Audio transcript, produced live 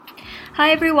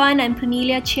Hi everyone, I'm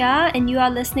Punelia Chia and you are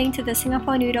listening to the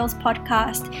Singapore Noodles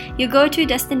podcast, your go-to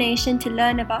destination to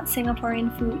learn about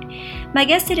Singaporean food. My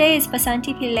guest today is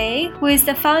Vasanthi Pillay, who is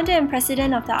the founder and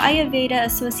president of the Ayurveda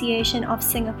Association of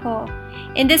Singapore.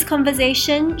 In this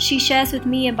conversation, she shares with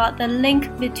me about the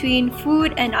link between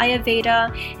food and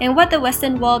Ayurveda and what the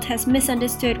Western world has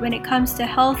misunderstood when it comes to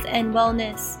health and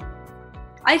wellness.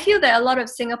 I feel that a lot of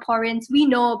Singaporeans, we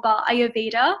know about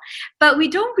Ayurveda, but we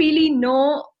don't really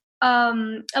know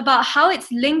about how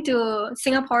it's linked to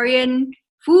Singaporean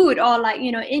food or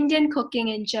Indian cooking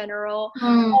in general,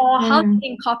 or how to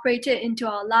incorporate it into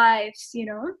our lives.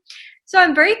 So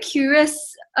I'm very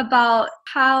curious about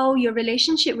how your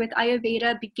relationship with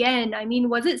Ayurveda began. I mean,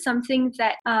 was it something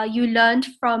that you learned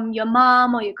from your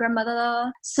mom or your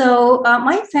grandmother? So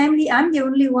my family, I'm the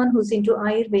only one who's into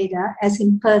Ayurveda as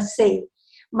in per se.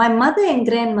 My mother and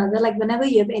grandmother, like whenever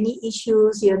you have any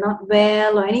issues, you're not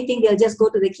well or anything, they'll just go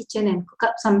to the kitchen and cook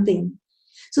up something.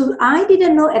 So I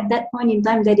didn't know at that point in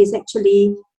time that is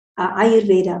actually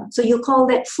Ayurveda. So you call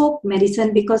that folk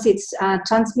medicine because it's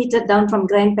transmitted down from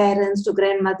grandparents to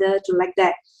grandmother to like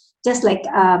that, just like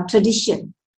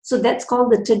tradition. So that's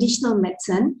called the traditional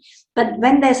medicine. But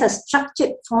when there's a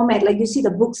structured format, like you see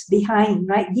the books behind,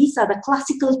 right? These are the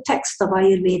classical texts of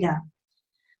Ayurveda.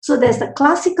 So there's the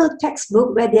classical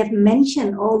textbook where they have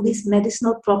mentioned all these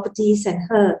medicinal properties and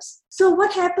herbs. So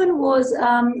what happened was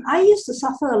I used to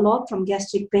suffer a lot from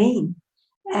gastric pain.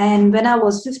 And when I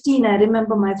was 15, I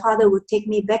remember my father would take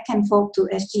me back and forth to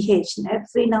SGH. And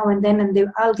every now and then,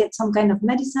 I'll get some kind of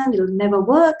medicine. It'll never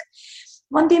work.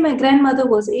 One day my grandmother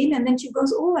was in and then she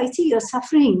goes, "Oh, I see you're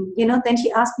suffering." Then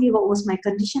she asked me what was my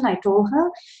condition. I told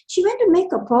her. She went to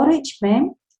make a porridge,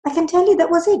 man. I can tell you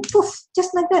that was it. Poof,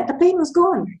 just like that. The pain was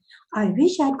gone. I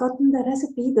wish I'd gotten the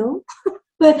recipe though.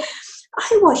 But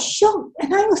I was shocked.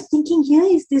 And I was thinking, here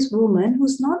is this woman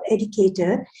who's not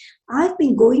educated. I've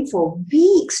been going for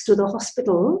weeks to the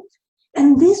hospital.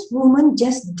 And this woman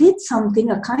just did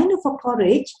something, a kind of a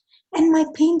porridge, and my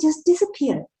pain just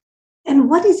disappeared. And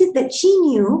what is it that she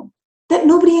knew that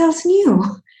nobody else knew?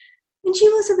 And she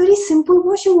was a very simple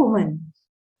washerwoman.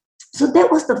 So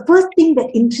that was the first thing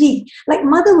that intrigued. Like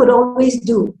mother would always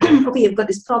do, okay, you've got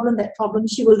this problem, that problem.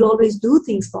 She would always do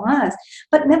things for us,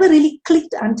 but never really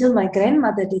clicked until my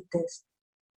grandmother did this.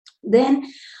 Then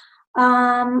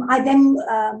my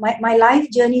life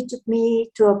journey took me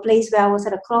to a place where I was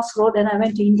at a crossroad and I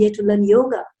went to India to learn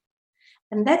yoga.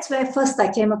 And that's where first I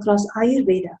came across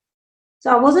Ayurveda.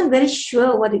 So I wasn't very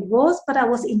sure what it was, but I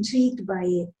was intrigued by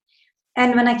it.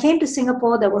 And when I came to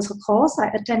Singapore, there was a course. I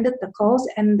attended the course.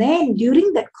 And then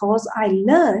during that course, I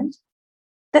learned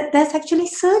that there's actually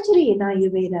surgery in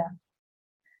Ayurveda.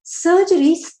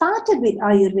 Surgery started with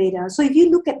Ayurveda. So if you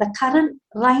look at the current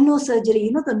rhino surgery,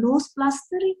 the nose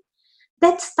plastering,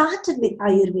 that started with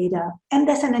Ayurveda. And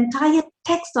there's an entire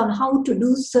text on how to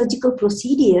do surgical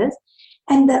procedures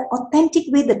and the authentic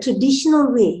way, the traditional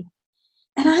way.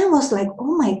 And I was like,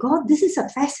 oh my God, this is a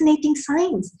fascinating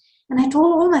science. And I told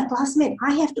all my classmates,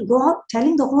 I have to go out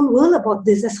telling the whole world about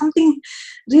this. There's something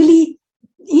really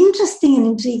interesting and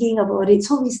intriguing about it.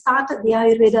 So we started the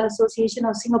Ayurveda Association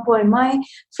of Singapore. And my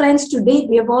friends to date,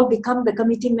 we have all become the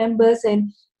committee members.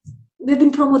 And we've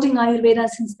been promoting Ayurveda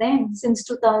since then, since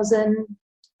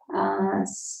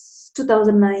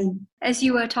 2009. As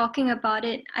you were talking about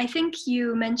it, I think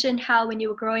you mentioned how when you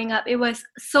were growing up, it was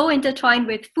so intertwined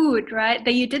with food, right?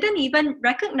 That you didn't even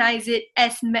recognize it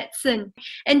as medicine.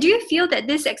 And do you feel that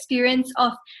this experience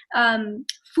of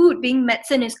food being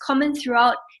medicine is common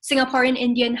throughout Singaporean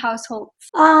Indian households?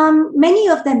 Many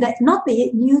of them, that not the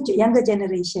younger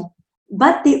generation,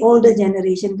 but the older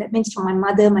generation, that means from my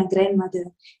mother, my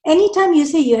grandmother. Anytime you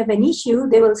say you have an issue,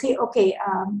 they will say, okay,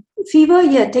 fever,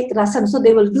 here, take rasam. So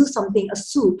they will do something, a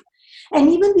soup. And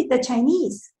even with the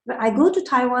Chinese, I go to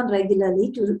Taiwan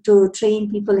regularly to train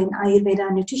people in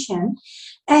Ayurveda nutrition.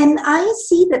 And I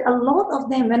see that a lot of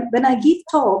them, when I give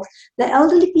talks, the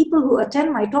elderly people who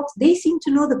attend my talks, they seem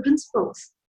to know the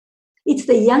principles. It's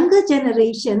the younger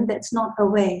generation that's not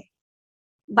aware.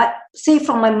 But say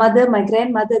from my mother, my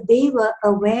grandmother, they were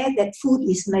aware that food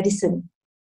is medicine.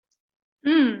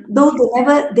 Though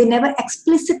they never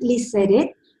explicitly said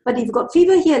it. But if you've got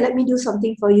fever here, let me do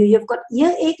something for you. You've got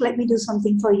earache, let me do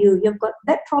something for you. You've got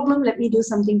that problem, let me do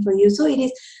something for you. So it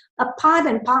is a part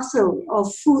and parcel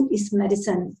of food is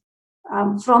medicine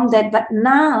from that. But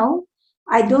now,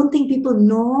 I don't think people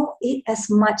know it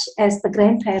as much as the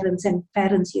grandparents and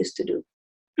parents used to do.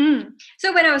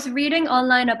 So when I was reading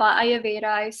online about Ayurveda,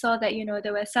 I saw that,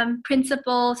 there were some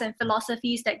principles and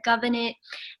philosophies that govern it.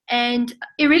 And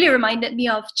it really reminded me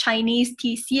of Chinese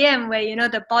TCM, where,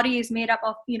 the body is made up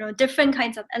of, different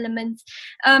kinds of elements.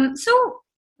 So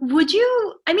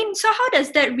so how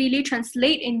does that really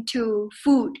translate into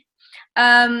food?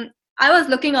 I was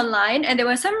looking online and there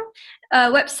were some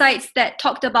websites that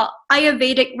talked about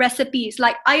Ayurvedic recipes,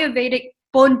 like Ayurvedic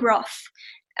bone broth.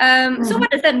 So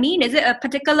what does that mean? Is it a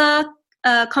particular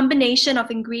combination of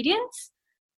ingredients?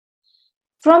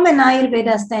 From an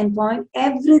Ayurveda standpoint,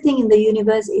 everything in the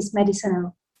universe is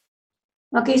medicinal.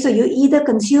 Okay, so you either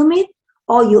consume it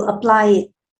or you apply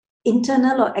it,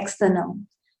 internal or external.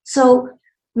 So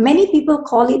many people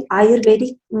call it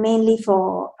Ayurvedic mainly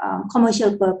for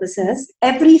commercial purposes.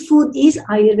 Every food is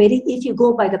Ayurvedic if you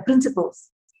go by the principles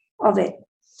of it.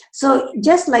 So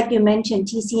just like you mentioned,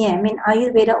 TCM, in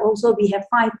Ayurveda also we have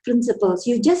 5 principles.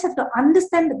 You just have to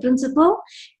understand the principle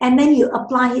and then you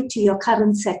apply it to your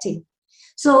current setting.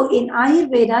 So in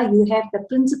Ayurveda, you have the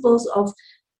principles of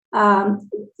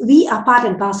we are part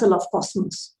and parcel of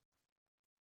cosmos.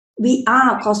 We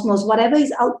are cosmos. Whatever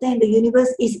is out there in the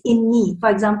universe is in me. For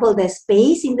example, there's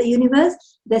space in the universe,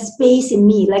 there's space in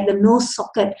me, like the nose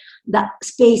socket, the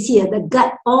space here, the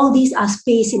gut, all these are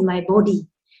space in my body.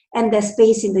 And there's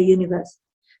space in the universe.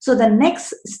 So the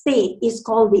next state is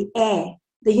called the air.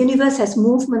 The universe has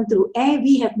movement through air.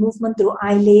 We have movement through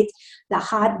eyelids, the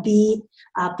heartbeat,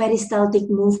 peristaltic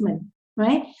movement,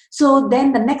 right? So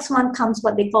then the next one comes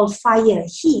what they call fire,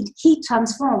 heat. Heat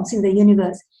transforms in the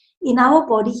universe. In our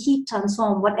body, heat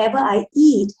transforms. Whatever I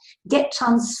eat get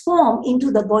transformed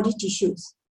into the body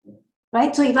tissues,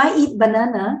 right? So if I eat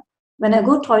banana, when I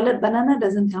go toilet, banana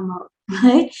doesn't come out,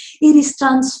 right? It is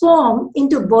transformed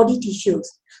into body tissues.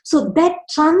 So that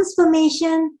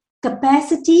transformation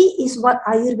capacity is what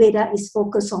Ayurveda is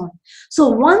focused on. So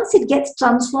once it gets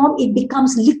transformed, it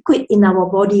becomes liquid in our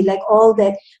body, like all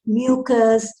that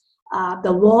mucus,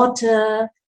 the water,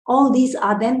 all these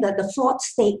are then the 4th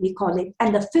state, we call it.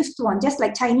 And the 5th one, just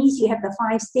like Chinese, you have the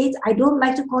 5 states. I don't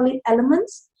like to call it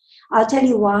elements. I'll tell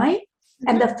you why.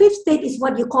 And the 5th state is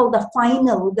what you call the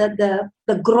final,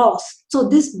 the gross. So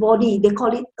this body, they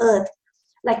call it earth.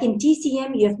 Like in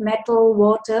TCM, you have metal,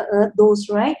 water, earth, those,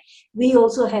 right? We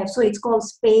also have, so it's called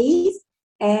space,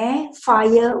 air,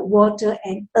 fire, water,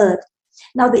 and earth.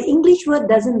 Now, the English word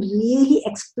doesn't really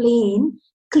explain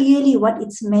clearly what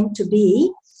it's meant to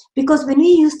be, because when we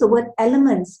use the word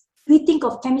elements, we think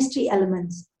of chemistry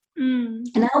elements. And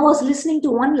I was listening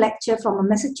to one lecture from a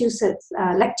Massachusetts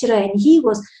lecturer, and he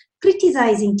was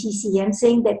criticizing TCM,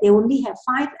 saying that they only have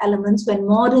 5 elements when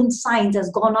modern science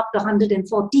has gone up to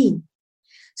 114.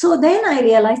 So then I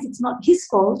realized it's not his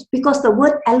fault, because the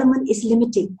word element is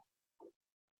limiting.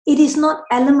 It is not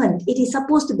element. It is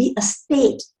supposed to be a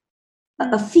state,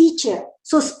 a feature.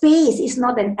 So space is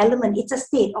not an element. It's a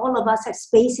state. All of us have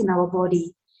space in our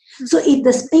body. So if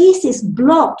the space is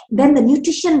blocked, then the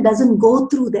nutrition doesn't go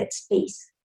through that space.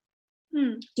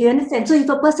 Do you understand? So if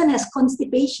a person has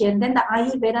constipation, then the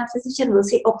Ayurveda physician will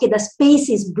say, okay, the space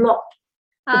is blocked.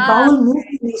 The bowel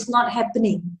movement is not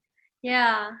happening.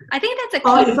 Yeah, I think that's a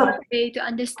clear way to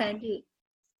understand it.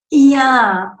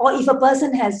 Yeah, or if a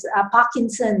person has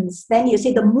Parkinson's, then you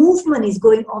say the movement is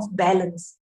going off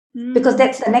balance. Because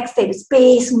that's the next step,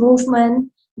 space, movement.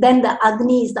 Then the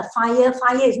Agni is the fire.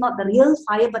 Fire is not the real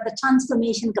fire, but the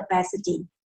transformation capacity.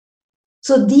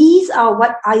 So these are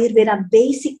what Ayurveda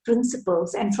basic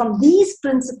principles. And from these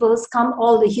principles come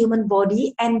all the human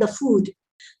body and the food.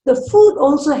 The food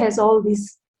also has all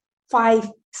these 5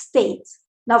 states.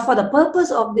 Now, for the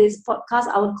purpose of this podcast,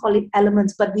 I would call it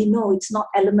elements, but we know it's not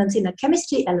elements in a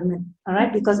chemistry element, all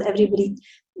right? Because everybody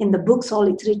in the books, all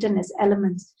it's written as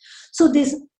elements. So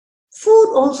this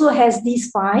food also has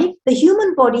these 5, the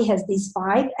human body has these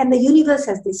 5, and the universe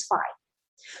has these 5.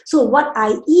 So what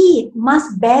I eat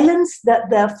must balance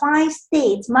the 5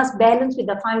 states, must balance with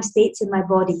the 5 states in my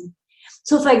body.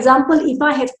 So for example, if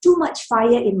I have too much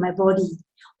fire in my body,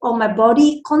 or my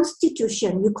body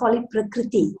constitution, you call it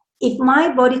prakriti. If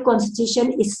my body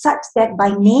constitution is such that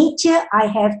by nature I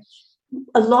have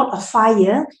a lot of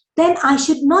fire, then I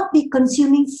should not be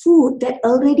consuming food that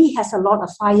already has a lot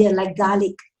of fire, like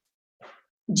garlic,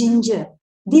 ginger.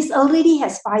 This already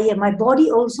has fire. My body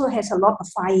also has a lot of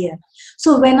fire.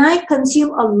 So when I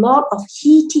consume a lot of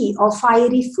heaty or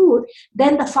fiery food,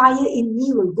 then the fire in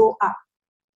me will go up.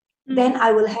 Then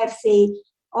I will have, say,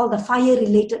 all the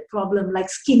fire-related problem like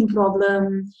skin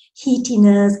problem,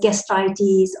 heatiness,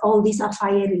 gastritis, all these are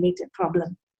fire-related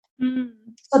problems.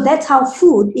 So that's how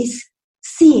food is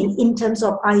seen in terms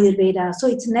of Ayurveda. So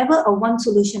it's never a one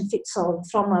solution fits all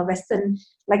from a Western,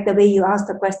 like the way you asked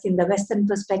the question, the Western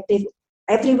perspective,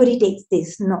 everybody takes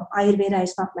this. No, Ayurveda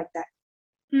is not like that.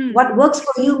 What works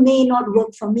for you may not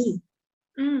work for me.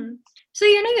 So,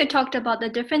 you talked about the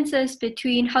differences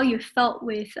between how you felt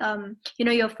with,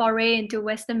 your foray into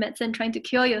Western medicine, trying to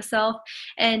cure yourself,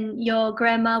 and your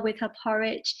grandma with her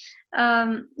porridge.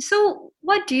 So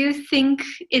what do you think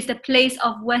is the place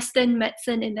of Western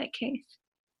medicine in that case?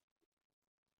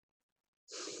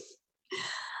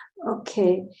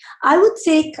 Okay. I would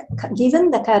say,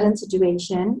 given the current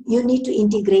situation, you need to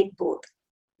integrate both.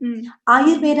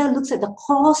 Ayurveda looks at the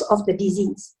cause of the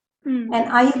disease. And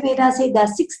Ayurveda says there are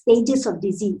 6 stages of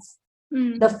disease.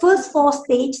 The first 4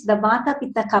 stages, the Vata,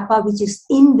 Pitta, Kapha, which is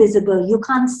invisible, you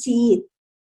can't see it.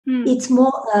 It's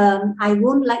more, I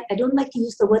don't like to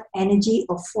use the word energy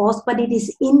or force, but it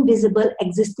is invisible,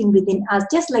 existing within us,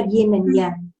 just like yin and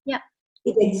yang. Yeah.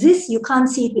 It exists, you can't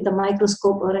see it with a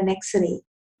microscope or an X-ray,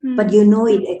 but you know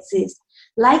it exists.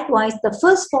 Likewise, the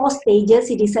first 4 stages,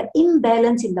 it is an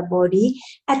imbalance in the body.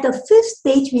 At the 5th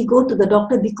stage, we go to the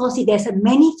doctor because it has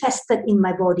manifested in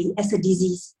my body as a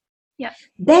disease. Yeah.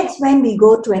 That's when we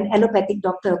go to an allopathic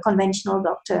doctor, conventional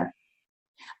doctor.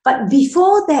 But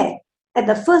before that, at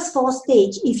the first 4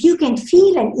 stage, if you can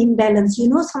feel an imbalance, you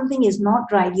know something is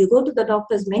not right. You go to the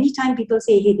doctors. Many times people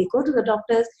say, hey, they go to the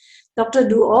doctors, doctor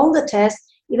do all the tests.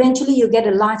 Eventually, you get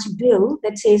a large bill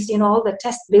that says, all the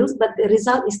test bills, but the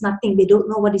result is nothing. They don't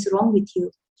know what is wrong with you.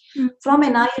 From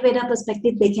an Ayurveda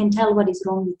perspective, they can tell what is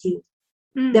wrong with you.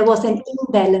 There was an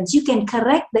imbalance. You can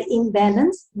correct the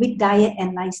imbalance with diet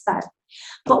and lifestyle.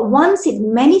 But once it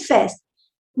manifests,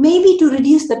 maybe to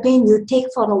reduce the pain, you take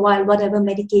for a while whatever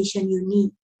medication you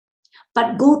need.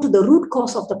 But go to the root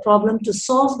cause of the problem to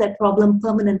solve that problem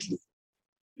permanently.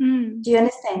 Do you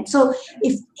understand? So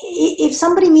if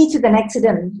somebody meets with an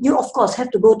accident, you of course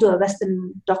have to go to a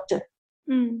Western doctor.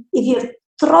 If you have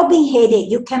throbbing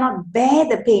headache, you cannot bear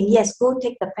the pain, yes, go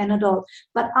take the Panadol.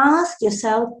 But ask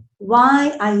yourself,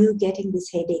 why are you getting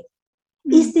this headache?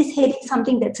 Is this headache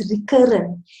something that's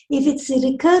recurrent? If it's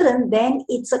recurrent, then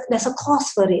there's a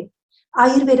cause for it.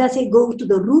 Ayurveda says go to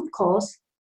the root cause,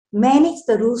 manage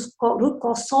the root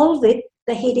cause, solve it,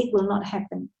 the headache will not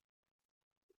happen.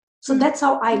 So that's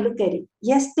how I look at it.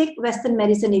 Yes, take Western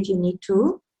medicine if you need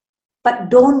to, but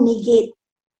don't negate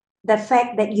the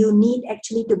fact that you need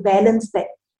actually to balance that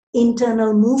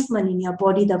internal movement in your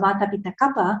body, the Vata, Pitta,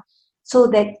 Kapha, so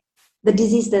that the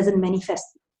disease doesn't manifest.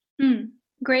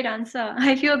 Great answer.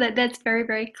 I feel that that's very,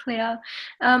 very clear.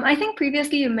 I think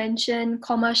previously you mentioned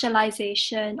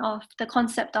commercialization of the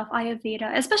concept of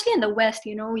Ayurveda, especially in the West.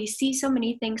 We see so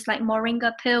many things like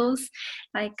moringa pills,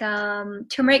 like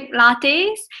turmeric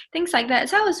lattes, things like that.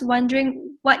 So I was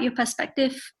wondering what your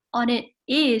perspective on it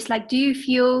is. Like, do you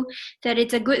feel that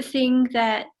it's a good thing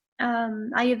that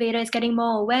Ayurveda is getting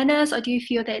more awareness, or do you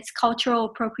feel that it's cultural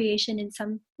appropriation in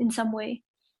some way?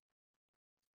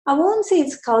 I won't say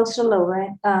it's cultural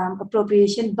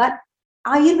appropriation, but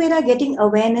Ayurveda getting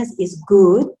awareness is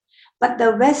good. But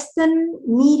the Western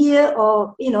media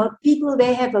or, people,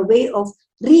 they have a way of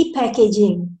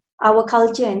repackaging our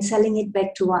culture and selling it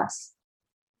back to us.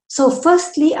 So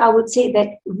firstly, I would say that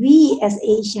we as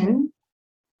Asians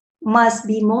must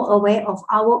be more aware of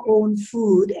our own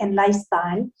food and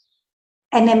lifestyle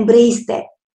and embrace that.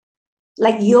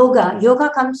 Like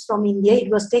yoga comes from India, it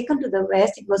was taken to the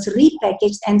West, it was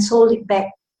repackaged and sold it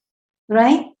back,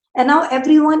 right? And now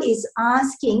everyone is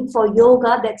asking for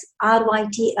yoga, that's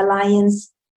RYT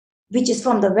Alliance, which is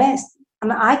from the West.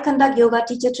 I conduct yoga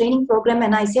teacher training program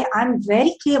and I say, I'm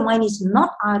very clear mine is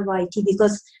not RYT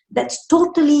because that's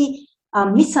totally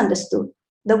misunderstood.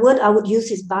 The word I would use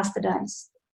is bastardized.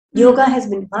 Yoga has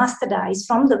been bastardized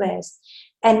from the West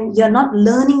and you're not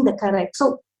learning the correct.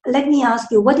 So let me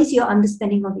ask you, what is your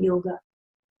understanding of yoga?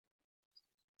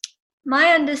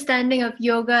 My understanding of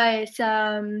yoga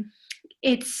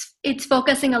is it's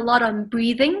focusing a lot on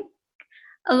breathing,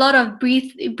 a lot of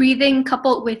breathing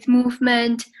coupled with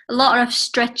movement, a lot of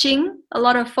stretching, a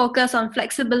lot of focus on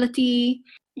flexibility.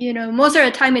 Most of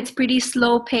the time it's pretty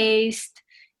slow paced.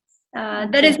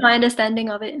 That is my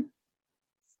understanding of it.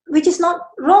 Which is not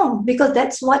wrong because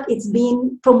that's what it's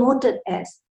being promoted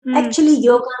as. Actually,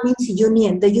 yoga means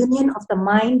union, the union of the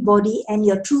mind, body, and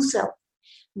your true self.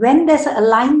 When there's an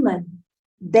alignment,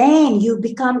 then you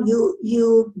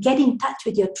get in touch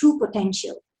with your true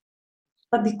potential.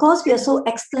 But because we are so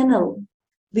external,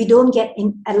 we don't get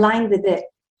aligned with it.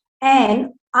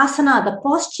 And asana, the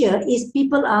posture, is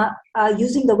people are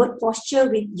using the word posture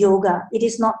with yoga. It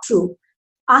is not true.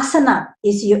 Asana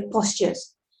is your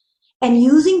postures. and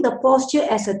using the posture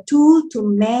as a tool to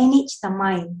manage the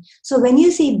mind. So when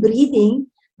you say breathing,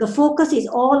 the focus is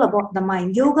all about the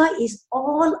mind. Yoga is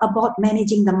all about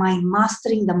managing the mind,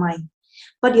 mastering the mind.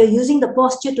 But you're using the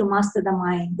posture to master the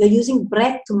mind. You're using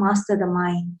breath to master the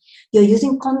mind. You're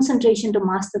using concentration to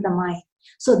master the mind.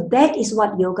 So that is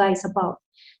what yoga is about.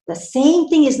 The same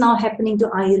thing is now happening to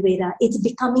Ayurveda. It's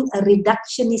becoming a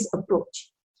reductionist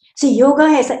approach. See, yoga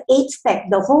has an 8-step.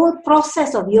 The whole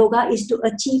process of yoga is to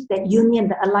achieve that union,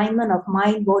 the alignment of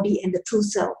mind, body, and the true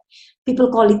self.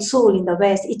 People call it soul in the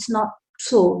West. It's not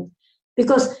soul.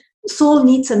 Because soul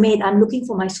needs a mate. I'm looking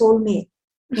for my soul mate.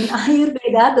 In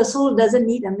Ayurveda, the soul doesn't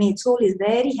need a mate. Soul is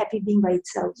very happy being by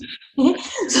itself.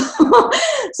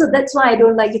 So that's why I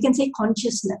don't like, you can say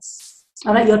consciousness,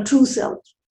 all right, your true self.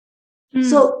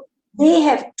 So they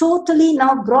have totally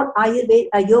now brought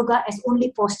Ayurveda, yoga as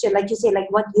only posture, like you say, like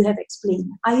what you have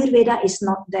explained. Ayurveda is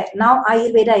not that. Now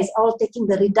Ayurveda is all taking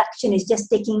the reduction, is just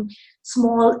taking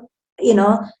small,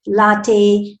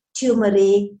 latte,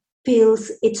 turmeric,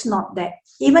 pills. It's not that.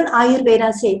 Even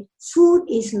Ayurveda say, food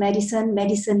is medicine,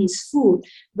 medicine is food.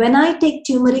 When I take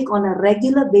turmeric on a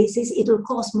regular basis, it will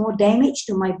cause more damage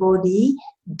to my body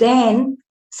than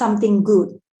something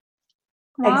good.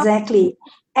 Wow. Exactly.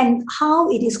 And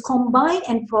how it is combined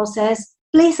and processed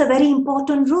plays a very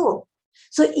important role.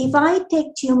 So if I take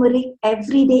turmeric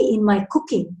every day in my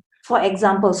cooking, for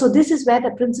example, so this is where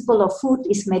the principle of food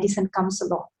is medicine comes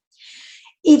along.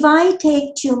 If I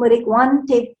take turmeric, 1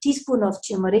 teaspoon of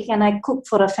turmeric, and I cook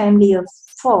for a family of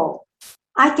 4,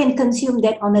 I can consume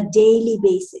that on a daily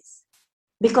basis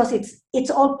because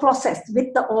it's all processed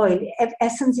with the oil.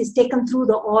 Essence is taken through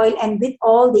the oil, and with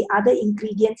all the other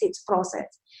ingredients, it's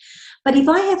processed. But if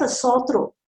I have a sore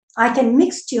throat, I can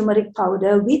mix turmeric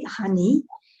powder with honey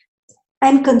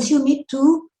and consume it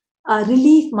to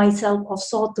relieve myself of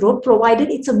sore throat,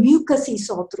 provided it's a mucousy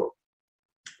sore throat.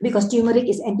 Because turmeric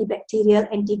is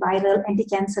antibacterial, antiviral,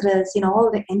 anti-cancerous, all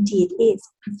the anti it is.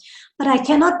 But I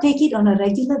cannot take it on a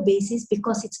regular basis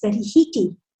because it's very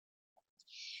heaty.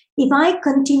 If I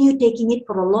continue taking it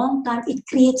for a long time, it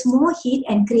creates more heat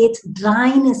and creates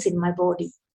dryness in my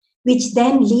body, which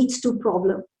then leads to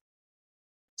problem.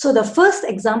 So the first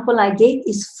example I gave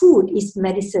is food is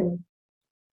medicine.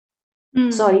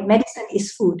 Medicine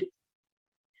is food.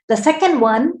 The second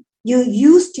one, you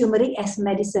use turmeric as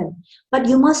medicine, but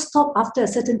you must stop after a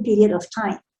certain period of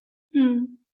time. And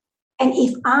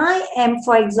if I am,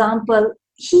 for example,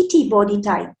 heaty body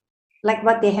type, like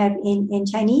what they have in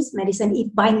Chinese medicine,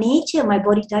 if by nature my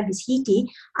body type is heaty,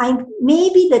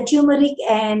 maybe the turmeric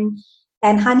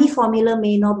and honey formula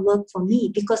may not work for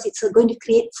me because it's going to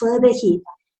create further heat.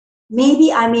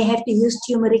 Maybe I may have to use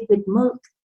turmeric with milk.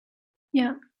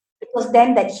 Yeah. Because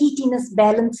then that heatiness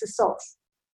balances off.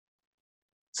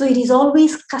 So it is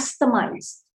always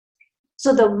customized.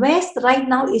 So the West right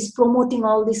now is promoting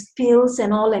all these pills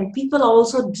and all, and people are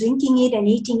also drinking it and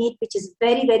eating it, which is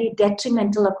very, very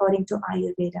detrimental according to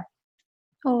Ayurveda.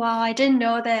 Oh wow, I didn't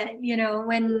know that.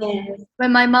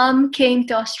 When my mom came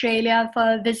to Australia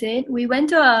for a visit, we went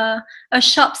to a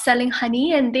shop selling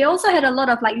honey, and they also had a lot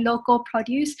of like local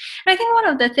produce. And I think one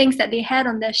of the things that they had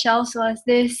on their shelves was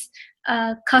this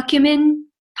curcumin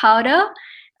powder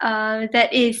that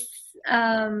is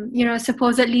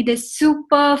supposedly this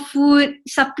super food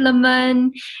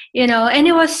supplement, and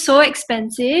it was so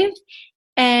expensive.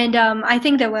 And I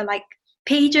think there were like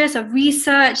pages of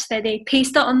research that they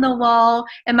pasted on the wall,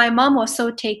 and my mom was so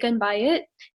taken by it,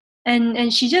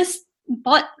 and she just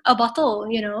bought a bottle,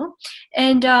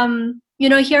 and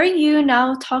hearing you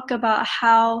now talk about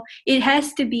how it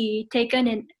has to be taken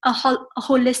in a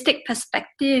holistic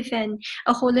perspective and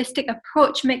a holistic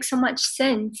approach makes so much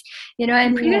sense,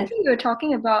 and previously you were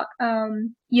talking about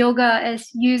yoga as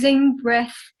using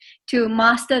breath to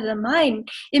master the mind.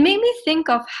 It made me think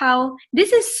of how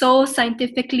this is so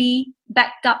scientifically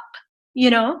backed up,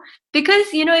 because,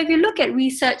 if you look at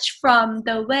research from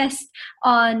the West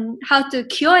on how to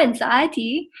cure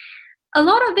anxiety, a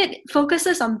lot of it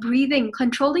focuses on breathing,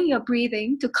 controlling your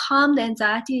breathing to calm the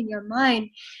anxiety in your mind.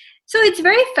 So it's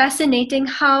very fascinating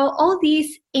how all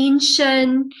these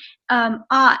ancient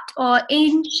art or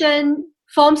ancient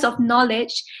forms of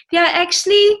knowledge, they are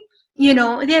actually,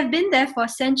 they have been there for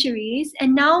centuries,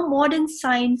 and now modern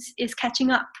science is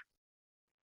catching up.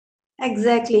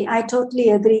 Exactly. I totally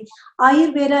agree.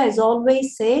 Ayurveda has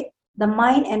always said the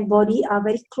mind and body are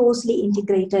very closely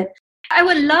integrated. I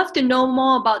would love to know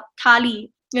more about thali,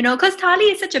 because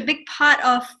thali is such a big part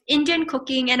of Indian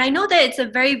cooking. And I know that it's a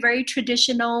very, very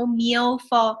traditional meal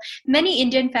for many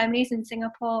Indian families in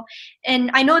Singapore.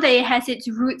 And I know that it has its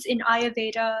roots in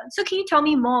Ayurveda. So can you tell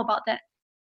me more about that?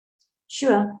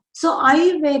 Sure. So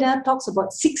Ayurveda talks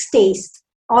about 6 tastes.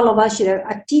 All of us should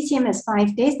have. TCM has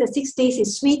 5 tastes. The 6 tastes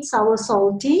is sweet, sour,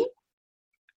 salty,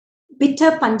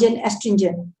 bitter, pungent,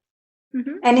 astringent.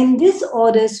 Mm-hmm. And in this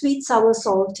order, sweet, sour,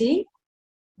 salty,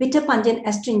 bitter, pungent,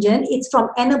 astringent, it's from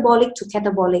anabolic to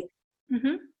catabolic,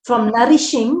 Mm-hmm. from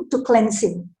nourishing to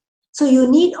cleansing. So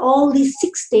you need all these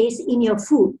 6 tastes in your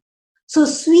food. So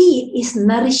sweet is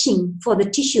nourishing for the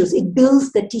tissues. It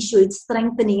builds the tissue. It's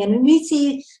strengthening. And when we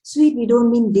say sweet, we don't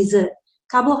mean dessert.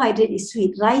 Carbohydrate is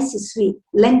sweet. Rice is sweet.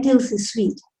 Lentils is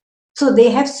sweet. So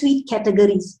they have sweet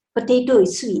categories. Potato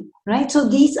is sweet, right? So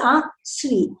these are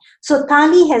sweet. So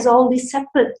thali has all these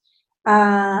separate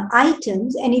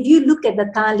items. And if you look at the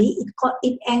thali,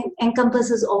 it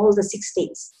encompasses all the 6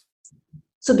 tastes.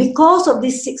 So because of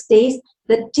these 6 days,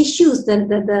 the tissues,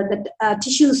 the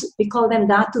tissues, we call them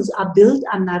dhatus, are built,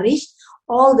 are nourished.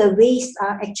 All the waste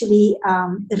are actually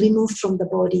removed from the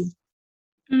body,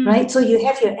 right? So you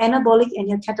have your anabolic and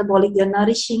your catabolic, your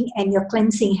nourishing and your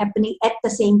cleansing happening at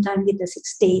the same time with the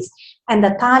 6 days. And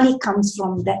the thali comes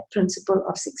from that principle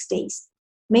of 6 days,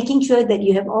 making sure that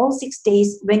you have all 6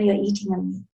 days when you're eating a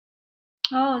meal.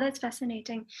 Oh, that's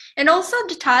fascinating. And also,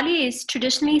 the thali is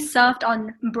traditionally served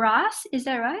on brass. Is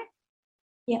that right?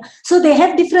 Yeah. So they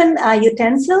have different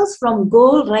utensils from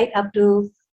gold right up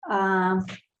to mud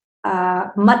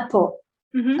pot,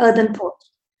 earthen pot.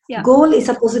 Yeah. Gold is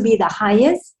supposed to be the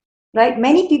highest, right?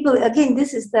 Many people, again,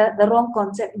 this is the wrong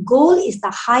concept. Gold is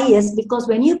the highest because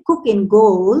when you cook in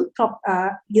gold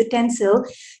utensil,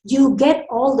 you get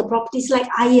all the properties like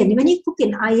iron. When you cook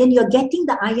in iron, you're getting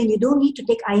the iron. You don't need to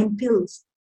take iron pills.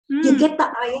 You get the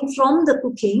iron from the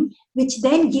cooking, which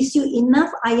then gives you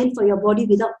enough iron for your body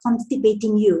without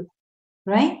constipating you,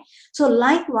 right? So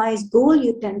likewise, gold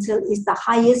utensil is the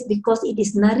highest because it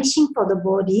is nourishing for the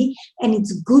body and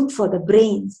it's good for the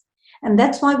brains. And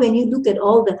that's why when you look at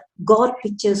all the god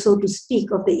pictures, so to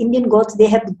speak, of the Indian gods, they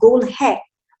have the gold hat,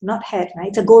 not hat, right?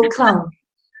 It's a gold crown.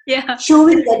 Yeah.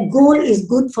 Showing that gold is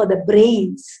good for the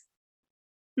brains.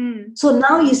 So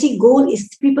now you see gold is,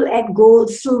 people add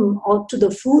gold or to the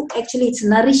food. Actually, it's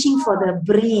nourishing for the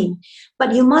brain.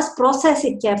 But you must process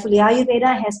it carefully.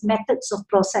 Ayurveda has methods of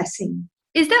processing.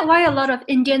 Is that why a lot of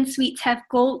Indian sweets have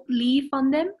gold leaf on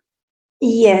them?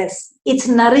 Yes, it's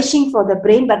nourishing for the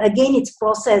brain, but again, it's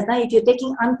processed. Now, if you're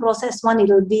taking unprocessed one,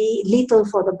 it'll be lethal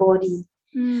for the body.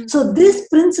 So this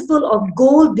principle of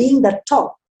gold being the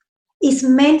top is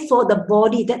meant for the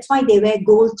body. That's why they wear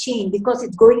gold chain, because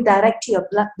it's going direct to your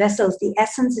blood vessels. The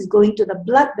essence is going to the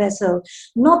blood vessel,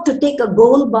 not to take a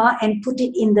gold bar and put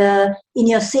it in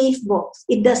your safe box.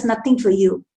 It does nothing for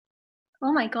you.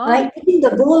 Oh my God. Right? Putting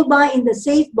the gold bar in the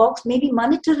safe box, maybe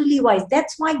monetarily wise.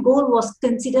 That's why gold was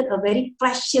considered a very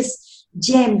precious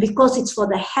gem, because it's for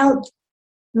the health.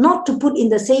 Not to put in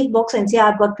the safe box and say,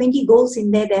 I've got 20 golds in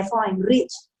there, therefore I'm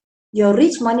rich. You're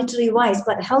rich monetary wise,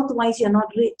 but health wise, you're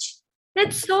not rich.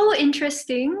 That's so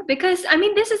interesting because, I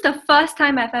mean, this is the first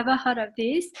time I've ever heard of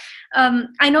this.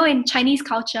 I know in Chinese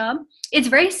culture, it's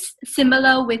very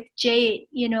similar with jade,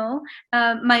 you know.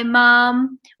 My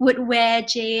mom would wear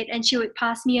jade and she would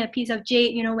pass me a piece of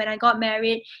jade, you know, when I got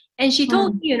married. And she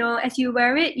told me, you know, as you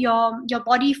wear it, your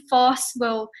body force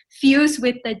will fuse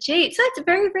with the jade. So it's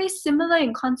very, very similar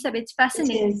in concept. It's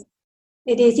fascinating.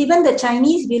 It is. Even the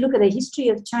Chinese, we look at the history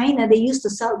of China, they used to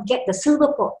get the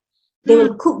silver pot. They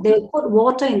will cook, they will put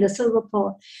water in the silver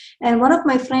pot. And one of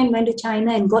my friends went to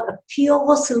China and got a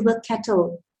pure silver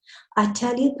kettle. I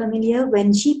tell you, Pamelia,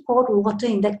 when she poured water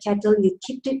in that kettle, you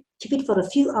keep it for a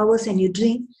few hours and you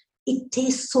drink, it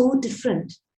tastes so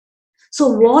different.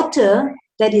 So water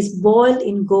that is boiled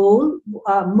in gold,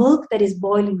 milk that is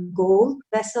boiled in gold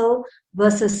vessel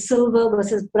versus silver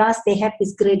versus brass, they have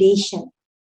this gradation.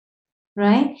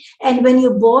 Right? And when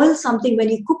you boil something, when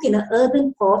you cook in an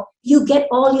earthen pot, you get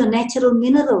all your natural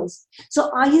minerals. So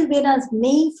Ayurveda's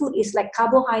main food is like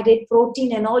carbohydrate,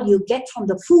 protein, and all you get from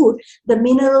the food, the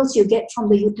minerals you get from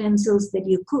the utensils that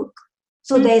you cook.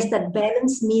 So there's that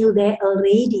balanced meal there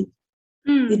already.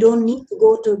 You don't need to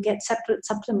go to get separate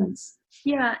supplements.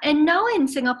 Yeah, and now in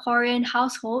Singaporean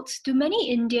households, do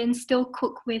many Indians still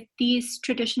cook with these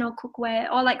traditional cookware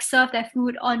or like serve their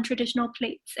food on traditional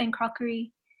plates and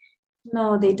crockery?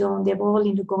 No, they don't. They've all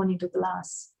gone into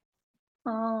glass.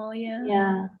 Oh, yeah.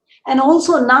 Yeah. And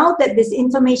also now that this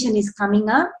information is coming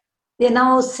up, they're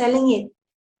now selling it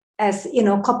as, you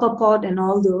know, copper pot and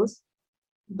all those.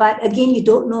 But again, you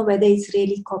don't know whether it's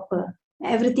really copper.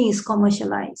 Everything is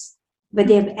commercialized. but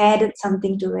they have added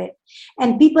something to it.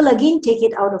 And people again take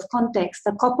it out of context.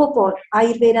 The copper pot,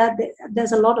 Ayurveda,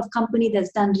 there's a lot of company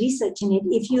that's done research in it.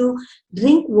 If you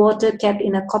drink water kept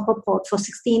in a copper pot for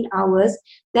 16 hours,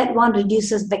 that one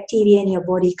reduces bacteria in your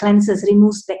body, cleanses,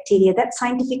 removes bacteria. That's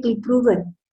scientifically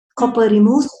proven. Copper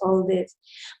removes all this.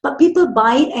 But people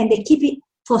buy it and they keep it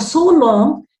for so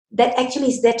long that actually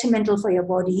is detrimental for your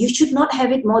body. You should not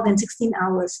have it more than 16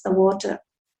 hours, the water.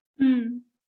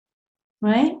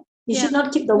 Right? You should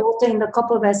not keep the water in the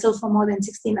copper vessel for more than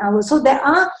 16 hours. So there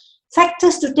are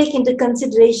factors to take into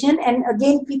consideration. And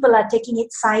again, people are taking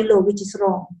it silo, which is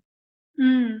wrong.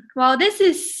 Wow, this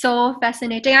is so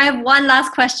fascinating. I have one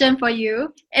last question for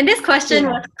you. And this question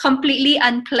was completely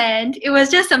unplanned. It was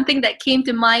just something that came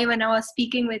to mind when I was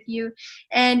speaking with you.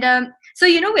 And so,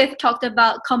 we've talked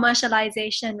about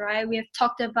commercialization, right? We've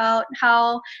talked about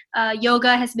how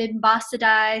yoga has been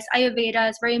bastardized. Ayurveda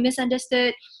is very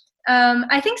misunderstood.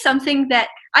 I think something that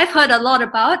I've heard a lot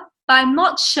about, but I'm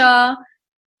not sure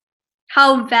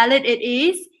how valid it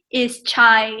is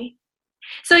chai.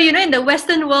 So, in the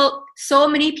Western world, so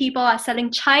many people are selling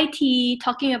chai tea,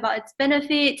 talking about its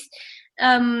benefits.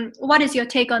 What is your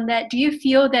take on that? Do you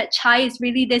feel that chai is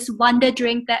really this wonder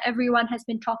drink that everyone has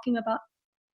been talking about?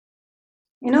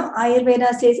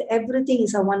 Ayurveda says everything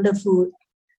is a wonder food.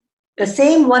 The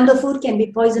same wonder food can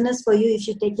be poisonous for you if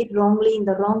you take it wrongly, in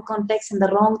the wrong context, in the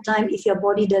wrong time, if your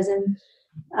body doesn't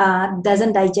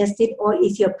digest it, or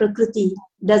if your prakriti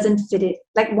doesn't fit it.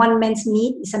 Like one man's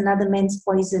meat is another man's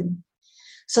poison.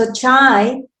 So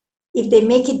chai, if they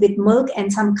make it with milk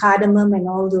and some cardamom and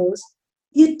all those,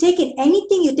 you take it,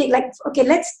 anything you take, like, okay,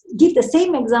 let's give the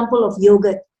same example of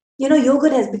yogurt.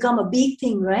 Yogurt has become a big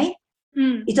thing, right?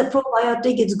 It's a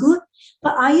probiotic, it's good.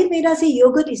 But Ayurveda says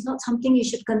yogurt is not something you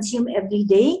should consume every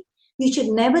day. You should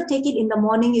never take it in the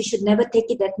morning. You should never take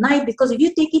it at night, because if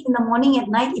you take it in the morning, at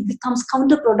night, it becomes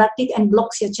counterproductive and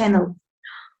blocks your channel.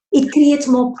 It creates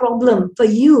more problem for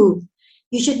you.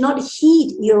 You should not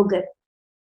heat yogurt.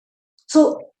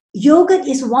 So yogurt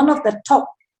is one of the top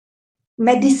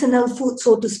medicinal food,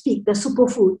 so to speak, the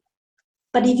superfood.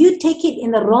 But if you take it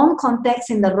in the wrong context,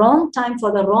 in the wrong time,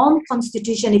 for the wrong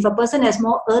constitution, if a person has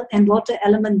more earth and water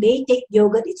element, they take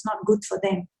yogurt, it's not good for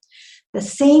them. The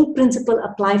same principle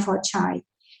apply for chai.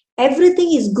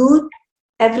 Everything is good,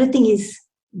 everything is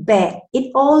bad.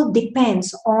 It all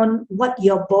depends on what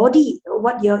your body,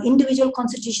 what your individual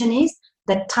constitution is,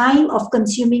 the time of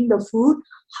consuming the food,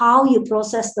 how you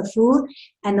process the food,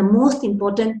 and the most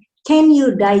important, can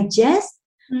you digest,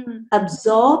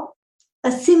 absorb,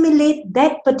 assimilate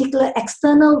that particular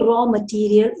external raw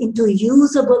material into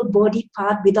usable body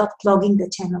part without clogging the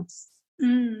channels.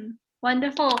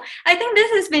 Wonderful. I think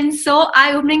this has been so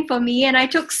eye-opening for me, and I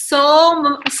took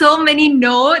so many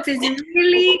notes. It's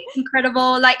really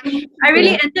incredible. Like, I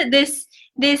really entered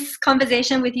this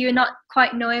conversation with you not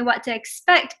quite knowing what to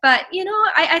expect, but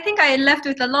I think I left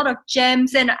with a lot of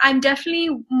gems, and I'm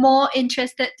definitely more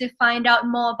interested to find out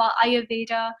more about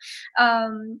Ayurveda,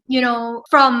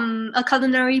 from a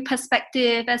culinary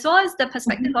perspective, as well as the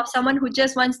perspective of someone who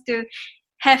just wants to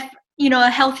have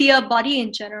a healthier body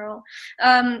in general.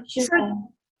 So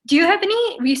do you have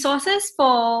any resources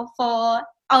for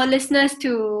our listeners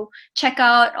to check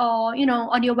out, or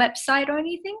on your website or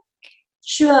anything?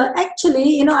 Sure.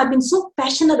 Actually, I've been so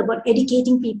passionate about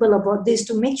educating people about this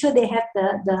to make sure they have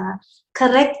the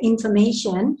correct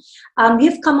information.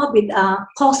 We've come up with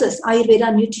courses,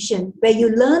 Ayurveda Nutrition, where you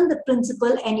learn the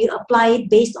principle and you apply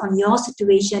it based on your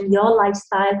situation, your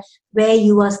lifestyle, where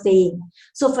you are staying.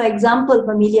 So, for example,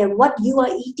 Familia, what you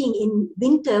are eating in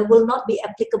winter will not be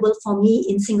applicable for me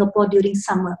in Singapore during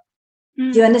summer.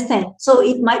 Do you understand? So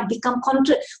it might become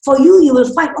for you. You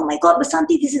will find, oh my God,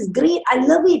 Vasanthi, this is great. I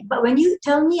love it. But when you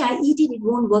tell me I eat it, it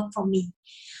won't work for me.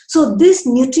 So this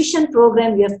nutrition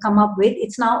program we have come up with,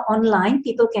 it's now online.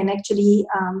 People can actually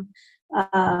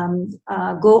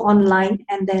go online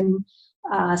and then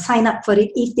sign up for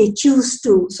it if they choose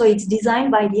to. So it's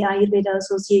designed by the Ayurveda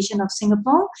Association of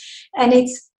Singapore. And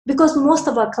it's because most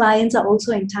of our clients are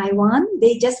also in Taiwan.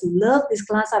 They just love this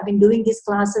class. I've been doing these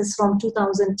classes from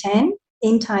 2010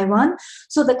 in Taiwan.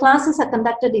 So the classes are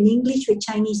conducted in English with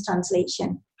Chinese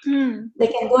translation. They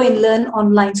can go and learn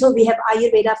online. So we have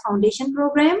Ayurveda Foundation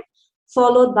Program,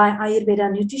 followed by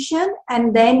Ayurveda Nutrition.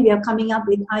 And then we are coming up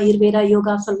with Ayurveda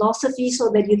Yoga Philosophy,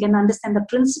 so that you can understand the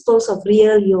principles of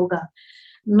real yoga,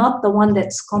 not the one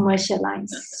that's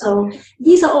commercialized. So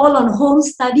these are all on home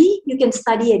study. You can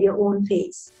study at your own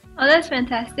pace. Oh, that's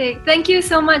fantastic. Thank you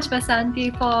so much,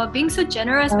 Vasanthi, for being so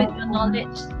generous with your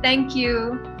knowledge. Thank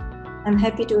you. I'm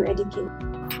happy to educate.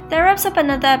 That wraps up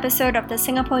another episode of the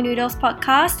Singapore Noodles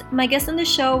podcast. My guest on the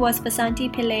show was Vasanthi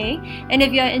Pillay, and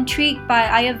if you're intrigued by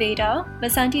Ayurveda,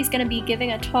 Vasanthi is going to be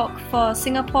giving a talk for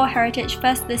Singapore Heritage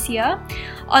Fest this year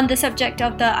on the subject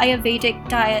of the Ayurvedic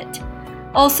diet.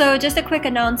 Also, just a quick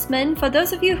announcement, for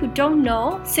those of you who don't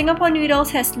know, Singapore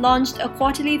Noodles has launched a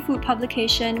quarterly food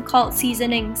publication called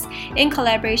Seasonings in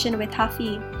collaboration with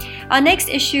Hafi. Our next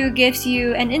issue gives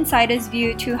you an insider's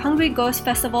view to Hungry Ghost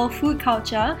Festival food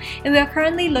culture, and we are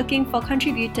currently looking for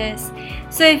contributors.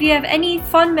 So if you have any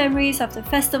fond memories of the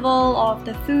festival or of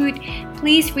the food,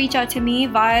 please reach out to me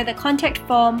via the contact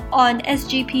form on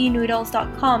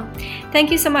sgpnoodles.com.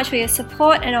 Thank you so much for your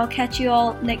support, and I'll catch you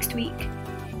all next week.